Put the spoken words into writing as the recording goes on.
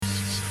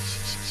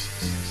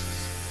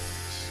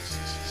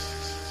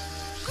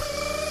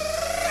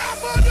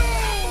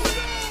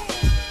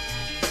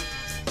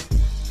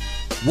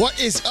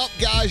What is up,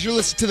 guys? You're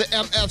listening to the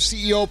MF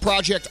CEO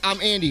Project. I'm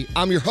Andy.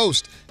 I'm your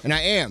host, and I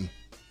am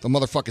the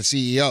motherfucking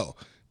CEO.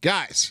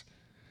 Guys,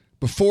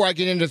 before I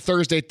get into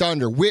Thursday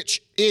Thunder,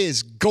 which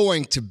is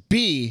going to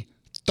be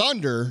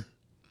Thunder,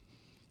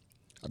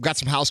 I've got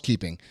some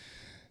housekeeping.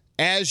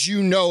 As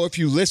you know, if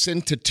you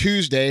listened to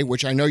Tuesday,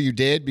 which I know you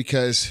did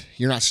because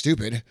you're not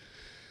stupid,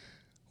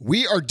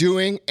 we are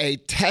doing a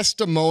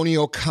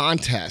testimonial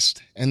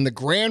contest, and the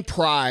grand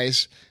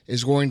prize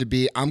is going to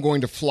be, I'm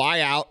going to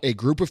fly out a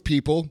group of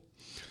people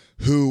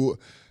who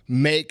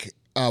make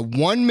a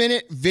 1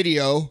 minute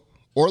video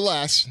or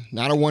less,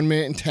 not a 1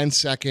 minute and 10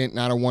 second,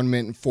 not a 1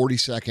 minute and 40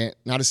 second,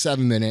 not a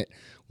 7 minute,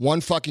 1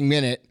 fucking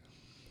minute,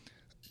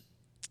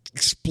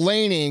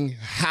 explaining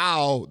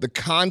how the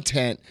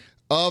content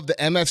of the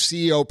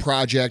MFCEO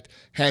project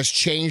has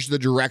changed the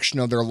direction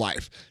of their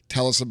life.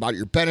 Tell us about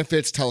your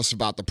benefits. Tell us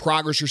about the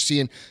progress you're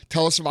seeing.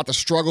 Tell us about the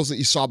struggles that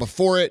you saw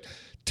before it.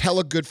 Tell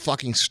a good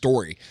fucking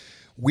story.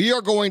 We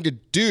are going to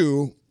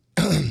do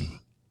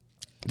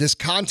this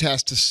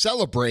contest to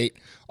celebrate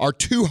our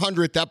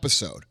 200th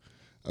episode,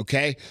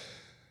 okay?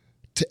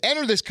 To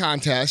enter this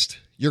contest,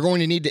 you're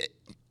going to need to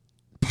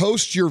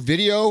post your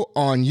video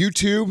on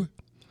YouTube.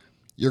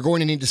 You're going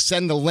to need to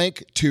send the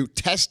link to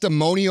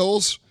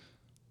testimonials,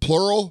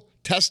 plural,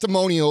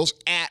 testimonials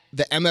at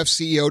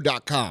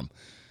themfceo.com.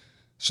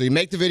 So you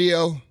make the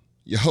video,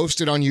 you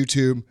host it on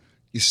YouTube,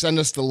 you send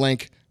us the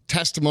link,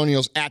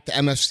 testimonials at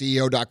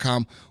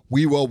themfceo.com.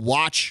 We will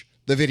watch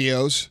the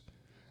videos,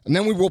 and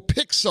then we will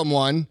pick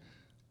someone.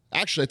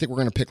 Actually, I think we're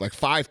going to pick like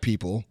 5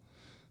 people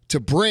to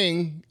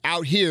bring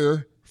out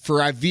here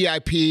for a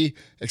VIP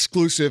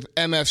exclusive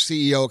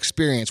MFCEO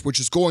experience, which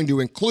is going to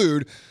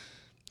include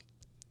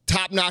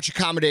top-notch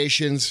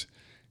accommodations,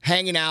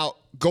 hanging out,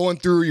 going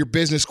through your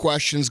business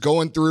questions,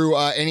 going through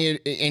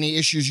any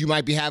issues you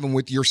might be having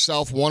with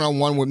yourself,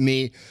 one-on-one with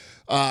me,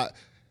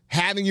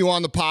 having you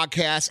on the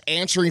podcast,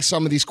 answering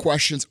some of these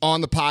questions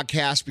on the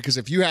podcast, because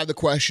if you have the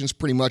questions,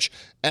 pretty much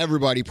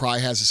everybody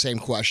probably has the same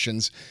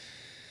questions.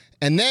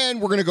 And then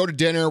we're going to go to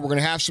dinner, we're going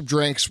to have some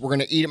drinks, we're going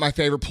to eat at my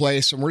favorite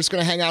place, and we're just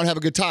going to hang out and have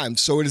a good time.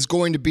 So it is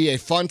going to be a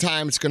fun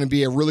time. It's going to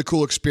be a really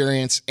cool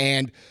experience.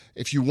 And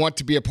if you want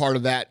to be a part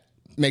of that,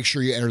 make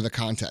sure you enter the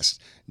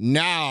contest.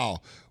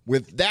 Now,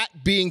 with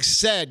that being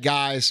said,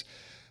 guys,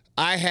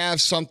 I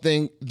have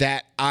something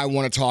that I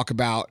want to talk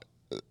about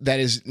that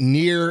is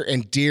near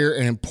and dear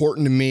and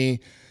important to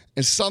me,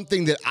 and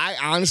something that I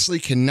honestly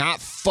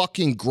cannot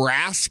fucking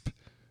grasp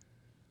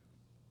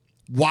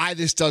why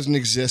this doesn't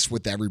exist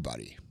with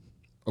everybody,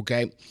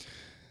 okay?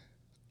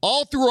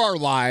 All through our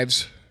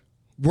lives,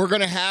 we're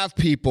going to have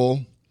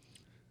people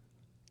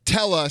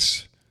tell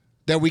us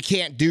that we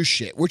can't do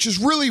shit, which is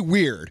really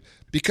weird.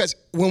 Because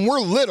when we're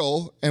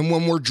little and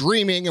when we're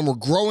dreaming and we're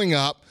growing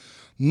up,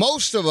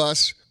 most of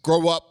us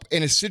grow up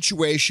in a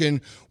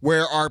situation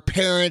where our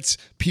parents,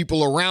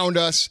 people around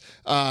us,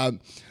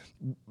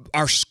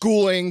 our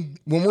schooling,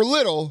 when we're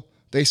little,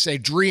 they say,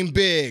 dream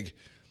big.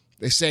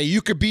 They say,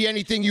 you could be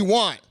anything you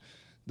want.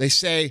 They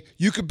say,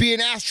 you could be an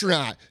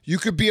astronaut. You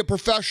could be a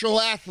professional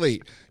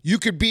athlete. You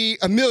could be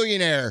a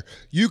millionaire.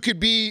 You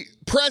could be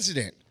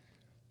president.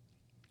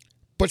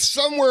 But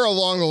somewhere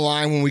along the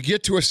line, when we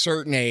get to a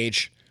certain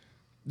age,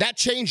 that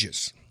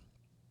changes,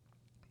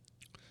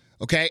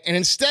 okay? And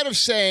instead of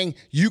saying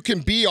you can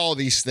be all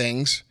these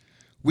things,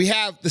 we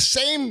have the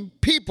same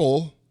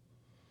people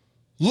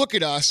look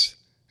at us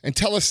and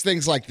tell us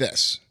things like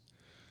this.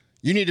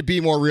 You need to be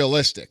more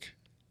realistic.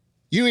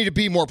 You need to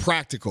be more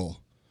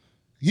practical.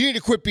 You need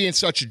to quit being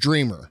such a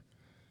dreamer.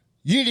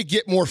 You need to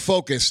get more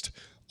focused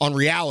on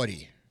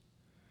reality.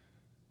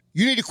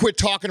 You need to quit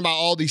talking about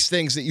all these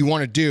things that you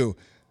want to do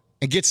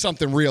and get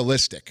something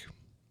realistic.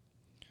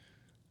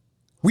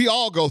 We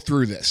all go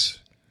through this.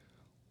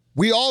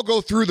 We all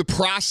go through the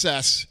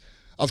process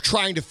of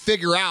trying to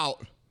figure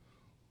out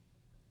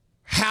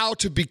how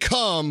to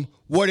become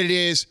what it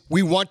is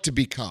we want to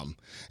become.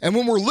 And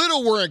when we're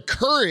little, we're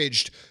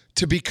encouraged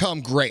to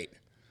become great.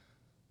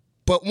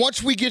 But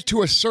once we get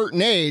to a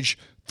certain age,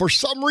 for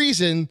some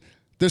reason,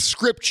 the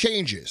script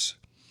changes.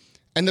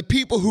 And the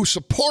people who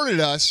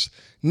supported us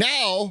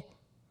now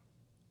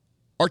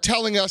are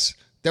telling us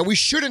that we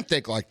shouldn't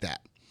think like that.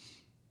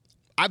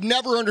 I've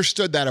never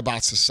understood that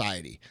about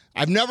society.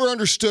 I've never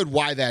understood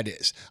why that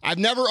is. I've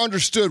never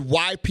understood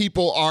why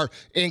people are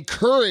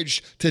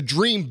encouraged to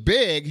dream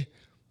big,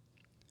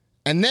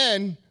 and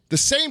then the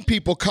same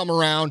people come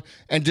around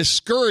and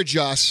discourage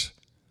us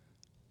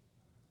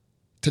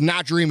to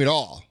not dream at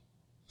all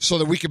so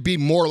that we could be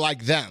more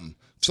like them,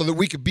 so that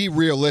we could be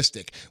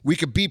realistic, we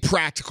could be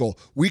practical,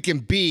 we can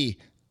be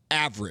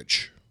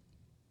average.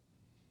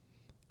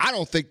 I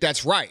don't think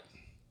that's right.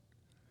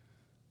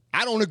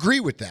 I don't agree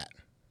with that.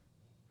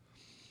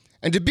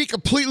 And to be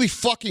completely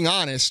fucking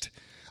honest,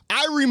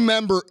 I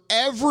remember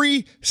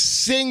every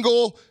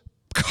single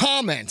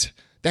comment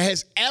that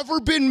has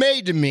ever been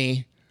made to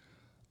me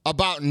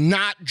about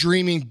not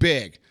dreaming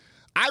big.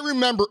 I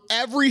remember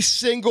every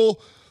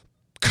single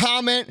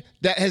comment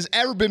that has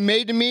ever been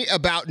made to me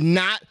about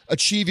not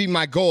achieving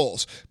my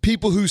goals.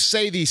 People who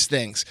say these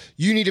things.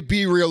 You need to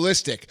be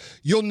realistic.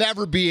 You'll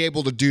never be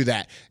able to do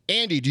that.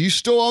 Andy, do you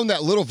still own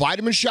that little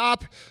vitamin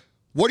shop?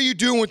 What are you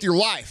doing with your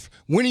life?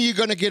 When are you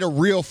going to get a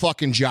real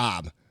fucking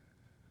job?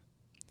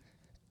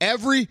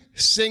 Every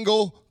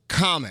single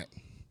comment.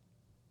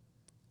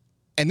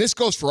 And this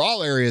goes for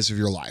all areas of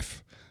your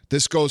life.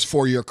 This goes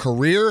for your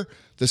career.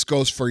 This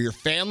goes for your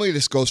family.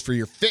 This goes for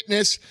your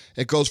fitness.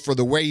 It goes for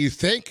the way you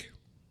think.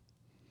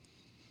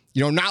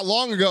 You know, not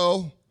long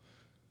ago,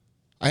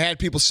 I had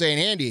people saying,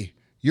 Andy,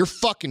 you're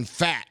fucking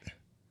fat.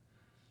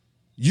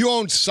 You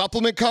own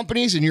supplement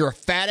companies and you're a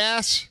fat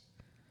ass.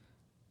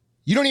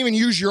 You don't even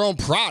use your own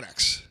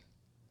products.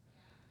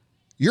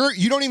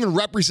 You don't even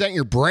represent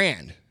your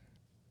brand.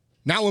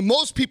 Now, when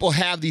most people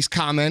have these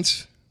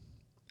comments,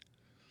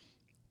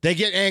 they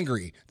get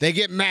angry, they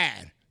get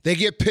mad, they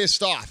get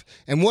pissed off.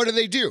 And what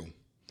do?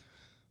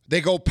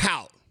 They go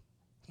pout,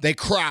 they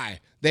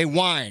cry, they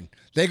whine.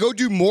 They go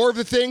do more of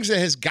the things that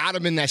has got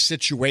them in that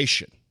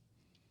situation.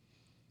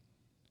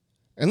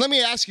 And let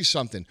me ask you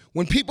something.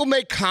 When people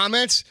make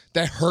comments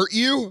that hurt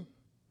you,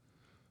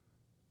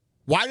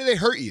 why do they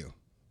hurt you?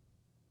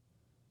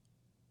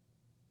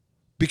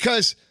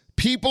 Because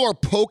people are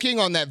poking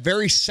on that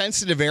very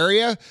sensitive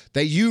area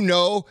that you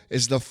know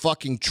is the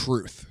fucking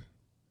truth.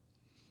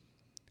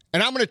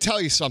 And I'm going to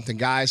tell you something,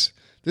 guys.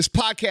 This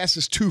podcast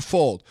is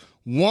twofold.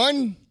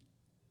 One,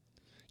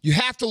 you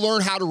have to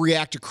learn how to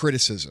react to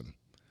criticism.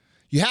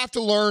 You have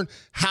to learn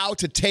how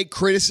to take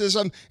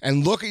criticism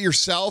and look at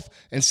yourself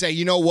and say,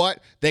 you know what?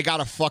 They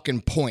got a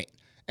fucking point.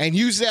 And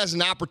use it as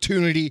an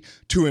opportunity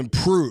to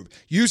improve.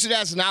 Use it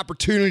as an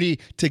opportunity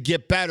to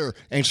get better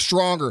and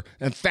stronger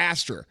and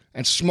faster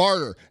and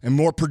smarter and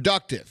more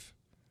productive.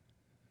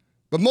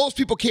 But most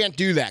people can't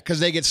do that because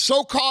they get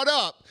so caught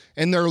up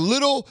in their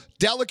little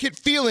delicate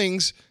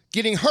feelings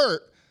getting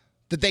hurt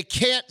that they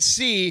can't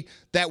see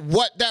that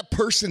what that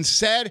person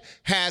said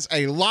has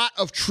a lot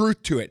of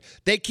truth to it.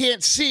 They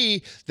can't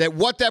see that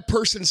what that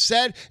person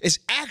said is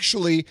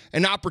actually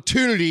an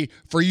opportunity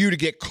for you to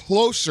get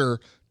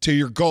closer to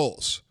your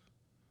goals.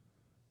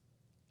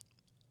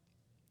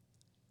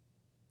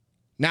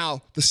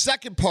 Now, the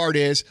second part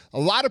is a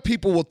lot of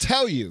people will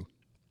tell you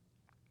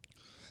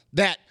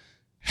that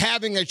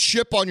having a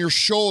chip on your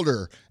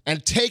shoulder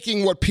and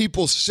taking what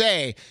people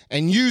say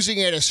and using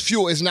it as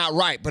fuel is not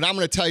right. But I'm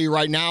going to tell you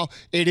right now,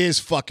 it is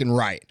fucking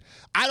right.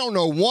 I don't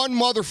know one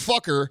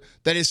motherfucker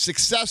that is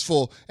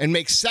successful and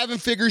makes 7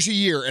 figures a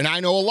year, and I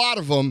know a lot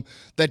of them,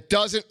 that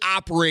doesn't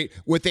operate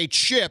with a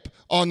chip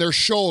on their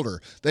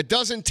shoulder, that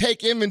doesn't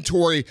take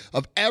inventory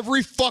of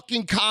every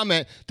fucking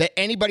comment that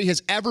anybody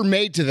has ever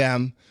made to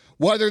them,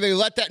 whether they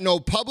let that know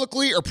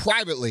publicly or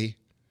privately.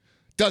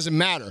 Doesn't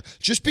matter.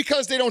 Just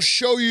because they don't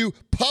show you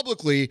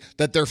publicly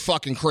that they're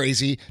fucking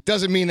crazy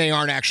doesn't mean they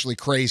aren't actually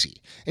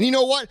crazy. And you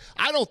know what?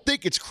 I don't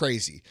think it's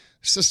crazy.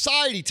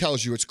 Society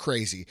tells you it's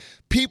crazy.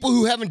 People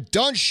who haven't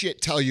done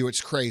shit tell you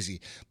it's crazy.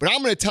 But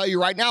I'm going to tell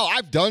you right now,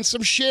 I've done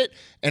some shit,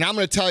 and I'm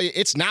going to tell you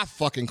it's not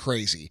fucking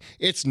crazy.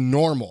 It's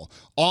normal.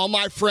 All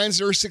my friends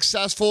that are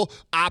successful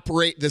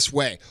operate this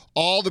way.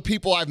 All the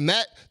people I've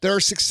met that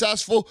are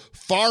successful,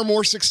 far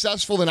more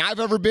successful than I've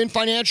ever been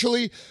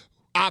financially,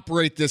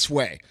 operate this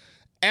way.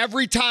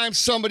 Every time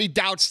somebody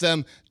doubts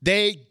them,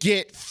 they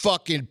get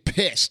fucking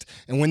pissed.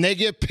 And when they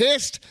get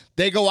pissed,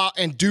 they go out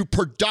and do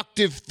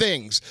productive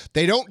things.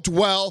 They don't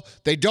dwell.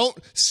 They don't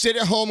sit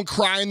at home and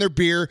cry in their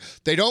beer.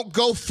 They don't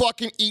go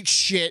fucking eat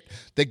shit.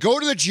 They go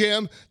to the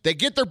gym. They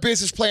get their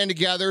business plan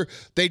together.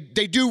 They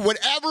do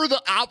whatever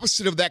the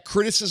opposite of that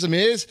criticism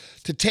is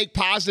to take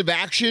positive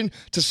action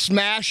to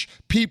smash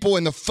people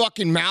in the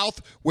fucking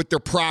mouth with their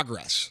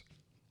progress.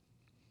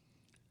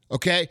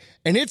 Okay?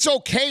 And it's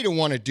okay to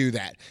want to do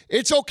that.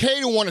 It's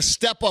okay to want to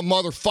step on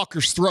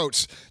motherfuckers'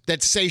 throats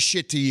that say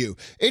shit to you.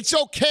 It's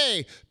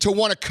okay to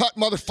want to cut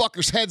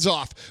motherfuckers' heads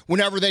off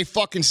whenever they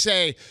fucking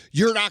say,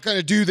 you're not going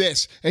to do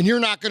this, and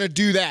you're not going to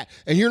do that,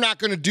 and you're not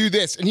going to do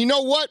this. And you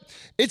know what?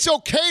 It's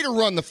okay to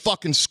run the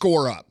fucking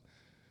score up.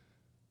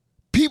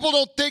 People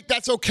don't think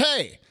that's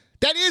okay.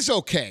 That is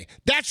okay.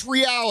 That's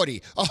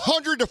reality.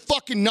 100 to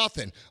fucking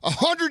nothing.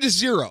 100 to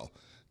 0.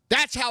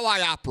 That's how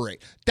I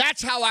operate.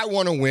 That's how I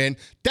want to win.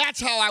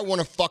 That's how I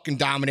want to fucking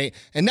dominate.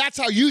 And that's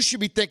how you should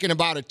be thinking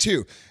about it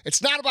too.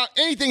 It's not about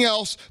anything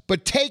else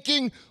but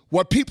taking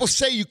what people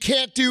say you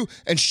can't do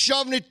and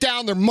shoving it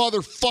down their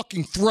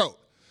motherfucking throat.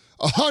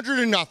 100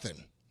 to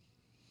nothing.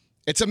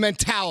 It's a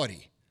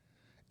mentality.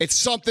 It's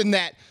something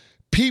that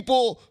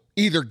people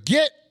either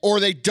get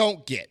or they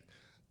don't get.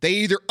 They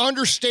either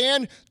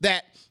understand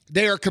that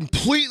they are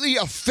completely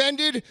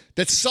offended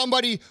that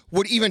somebody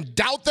would even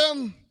doubt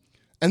them,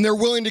 and they're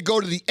willing to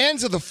go to the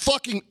ends of the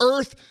fucking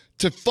earth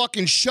to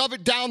fucking shove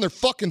it down their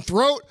fucking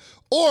throat,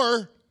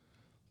 or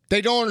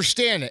they don't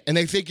understand it and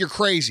they think you're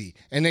crazy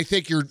and they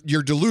think you're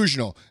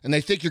delusional and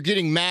they think you're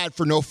getting mad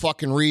for no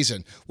fucking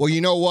reason. Well, you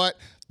know what?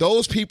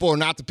 Those people are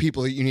not the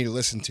people that you need to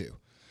listen to.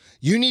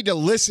 You need to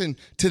listen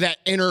to that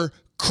inner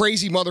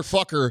crazy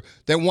motherfucker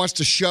that wants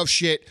to shove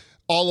shit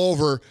all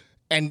over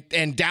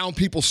and down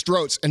people's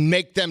throats and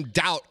make them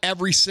doubt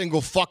every single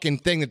fucking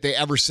thing that they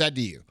ever said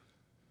to you.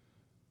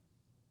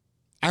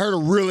 I heard a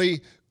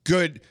really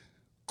good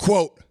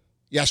quote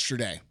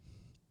yesterday.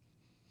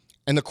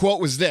 And the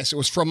quote was this. It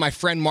was from my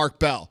friend Mark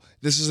Bell.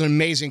 This is an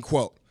amazing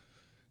quote.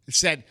 It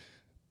said,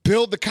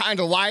 build the kind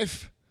of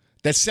life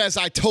that says,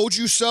 I told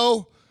you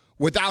so,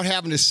 without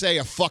having to say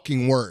a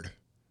fucking word.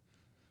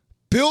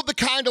 Build the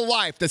kind of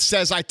life that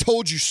says, I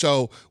told you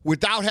so,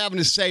 without having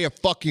to say a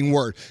fucking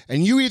word.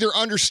 And you either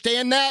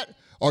understand that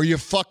or you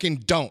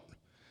fucking don't.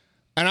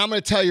 And I'm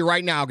going to tell you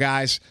right now,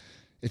 guys,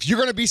 if you're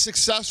going to be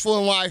successful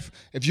in life,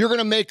 if you're going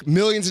to make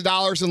millions of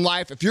dollars in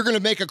life, if you're going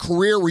to make a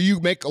career where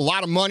you make a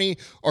lot of money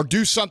or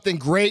do something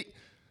great,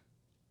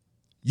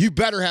 you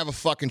better have a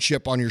fucking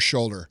chip on your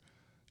shoulder.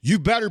 You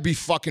better be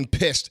fucking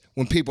pissed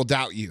when people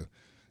doubt you.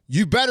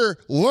 You better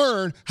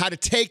learn how to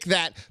take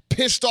that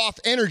pissed off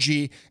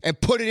energy and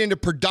put it into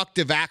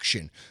productive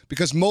action,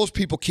 because most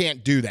people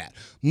can't do that.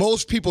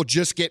 Most people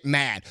just get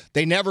mad.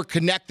 They never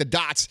connect the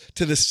dots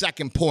to the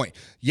second point.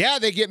 Yeah,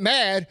 they get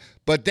mad,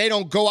 but they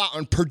don't go out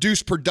and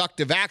produce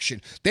productive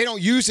action. They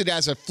don't use it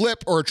as a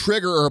flip or a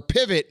trigger or a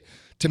pivot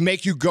to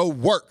make you go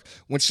work.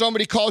 When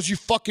somebody calls you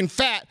fucking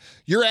fat,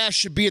 your ass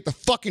should be at the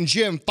fucking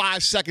gym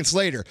 5 seconds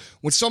later.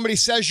 When somebody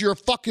says you're a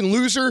fucking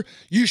loser,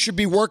 you should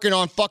be working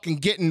on fucking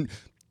getting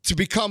to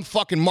become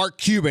fucking Mark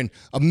Cuban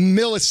a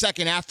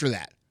millisecond after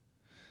that.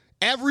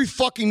 Every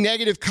fucking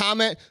negative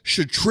comment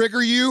should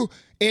trigger you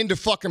into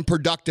fucking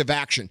productive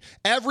action.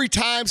 Every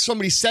time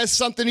somebody says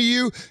something to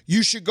you,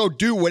 you should go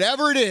do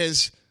whatever it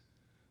is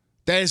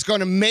that is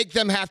going to make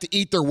them have to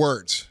eat their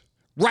words.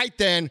 Right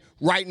then,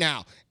 right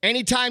now.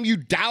 Anytime you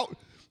doubt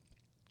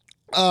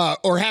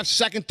or have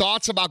second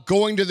thoughts about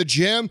going to the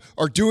gym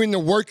or doing the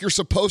work you're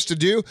supposed to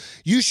do,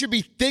 you should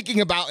be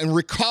thinking about and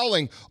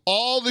recalling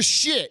all the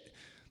shit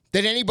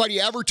that anybody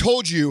ever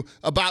told you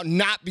about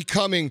not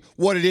becoming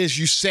what it is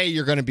you say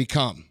you're going to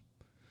become.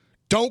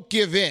 Don't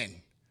give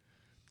in.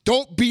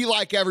 Don't be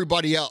like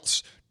everybody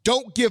else.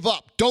 Don't give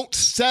up. Don't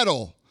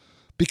settle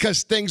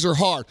because things are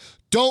hard.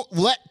 Don't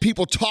let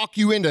people talk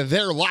you into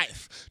their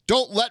life.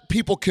 Don't let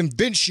people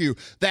convince you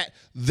that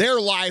their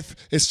life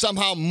is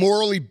somehow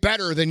morally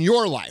better than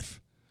your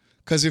life,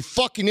 because it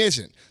fucking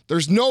isn't.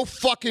 There's no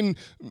fucking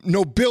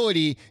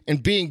nobility in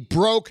being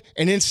broke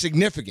and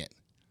insignificant.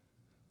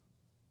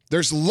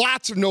 There's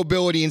lots of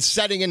nobility in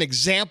setting an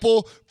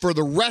example for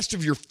the rest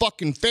of your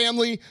fucking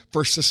family,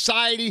 for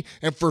society,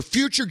 and for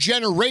future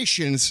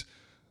generations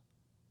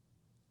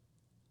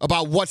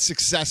about what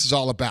success is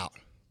all about.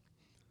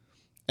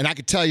 And I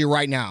can tell you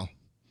right now,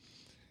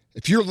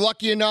 if you're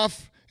lucky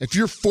enough, if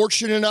you're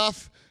fortunate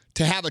enough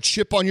to have a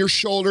chip on your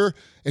shoulder,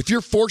 if you're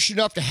fortunate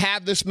enough to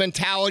have this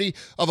mentality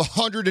of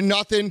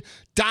 100-0,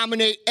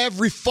 dominate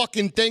every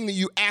fucking thing that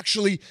you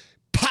actually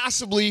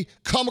possibly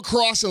come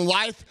across in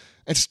life,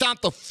 and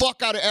stomp the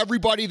fuck out of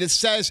everybody that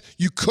says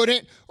you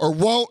couldn't or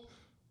won't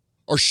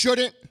or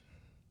shouldn't,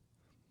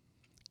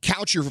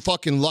 count your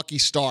fucking lucky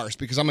stars,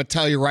 because I'm going to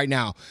tell you right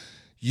now,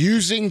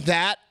 using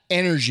that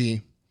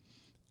energy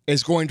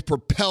is going to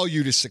propel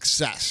you to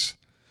success.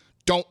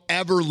 Don't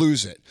ever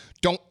lose it.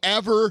 Don't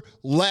ever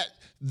let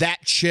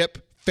that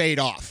chip fade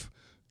off.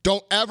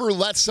 Don't ever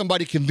let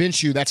somebody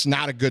convince you that's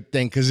not a good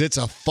thing, because it's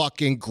a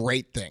fucking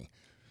great thing.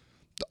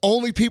 The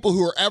only people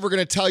who are ever going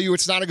to tell you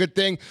it's not a good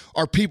thing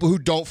are people who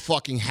don't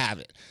fucking have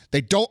it.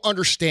 They don't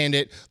understand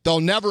it.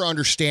 They'll never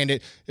understand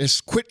it.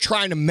 Just quit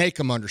trying to make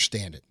them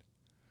understand it.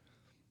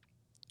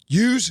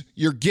 Use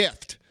your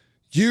gift.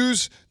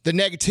 Use the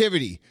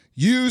negativity.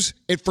 Use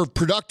it for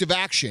productive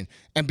action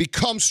and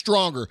become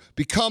stronger,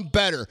 become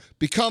better,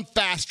 become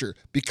faster,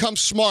 become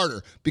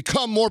smarter,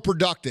 become more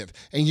productive.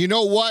 And you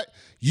know what?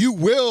 You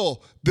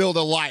will build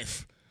a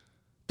life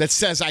that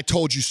says, I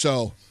told you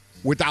so,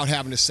 without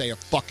having to say a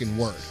fucking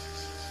word.